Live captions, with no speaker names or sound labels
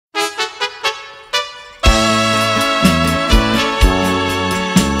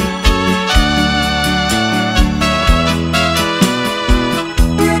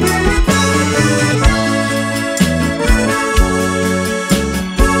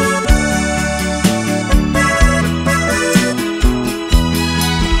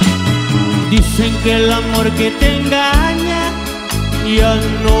que el amor que te engaña ya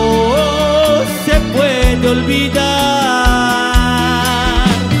no se puede olvidar.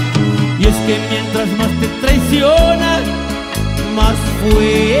 Y es que mientras más te traicionas, más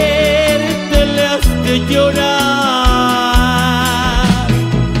fuerte le has de llorar.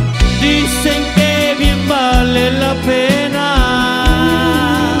 Dicen que bien vale la pena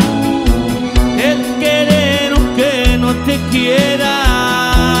el querer aunque no te quiera.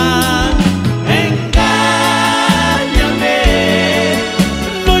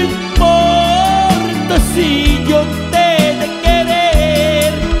 Si yo te he de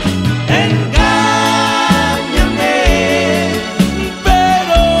querer, engáñame,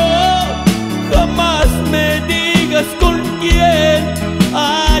 pero jamás me digas con quién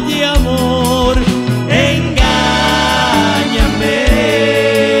hay amor. Engáñame.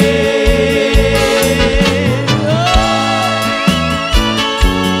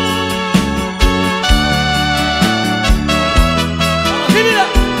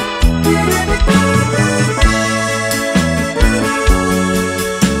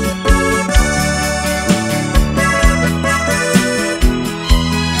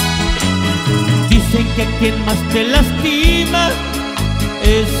 Dicen que quien más te lastima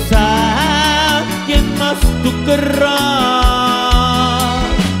es a quien más tú querrás.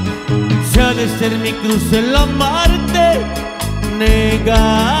 Si ha de ser mi cruz el amarte,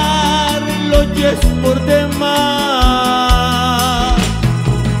 negarlo ya es por demás.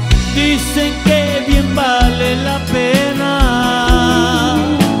 Dicen que bien vale la pena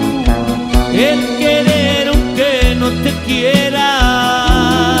el